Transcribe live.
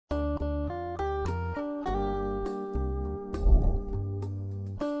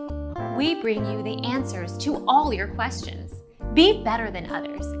we bring you the answers to all your questions. Be better than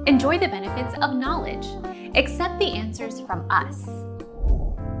others. Enjoy the benefits of knowledge. Accept the answers from us.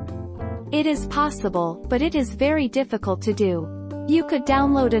 It is possible, but it is very difficult to do. You could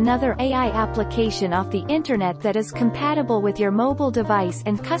download another AI application off the internet that is compatible with your mobile device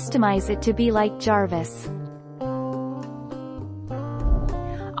and customize it to be like Jarvis.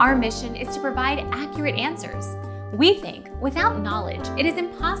 Our mission is to provide accurate answers. We think without knowledge, it is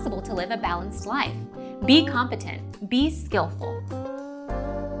impossible to live a balanced life. Be competent, be skillful.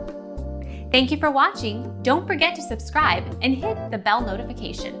 Thank you for watching. Don't forget to subscribe and hit the bell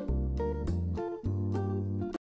notification.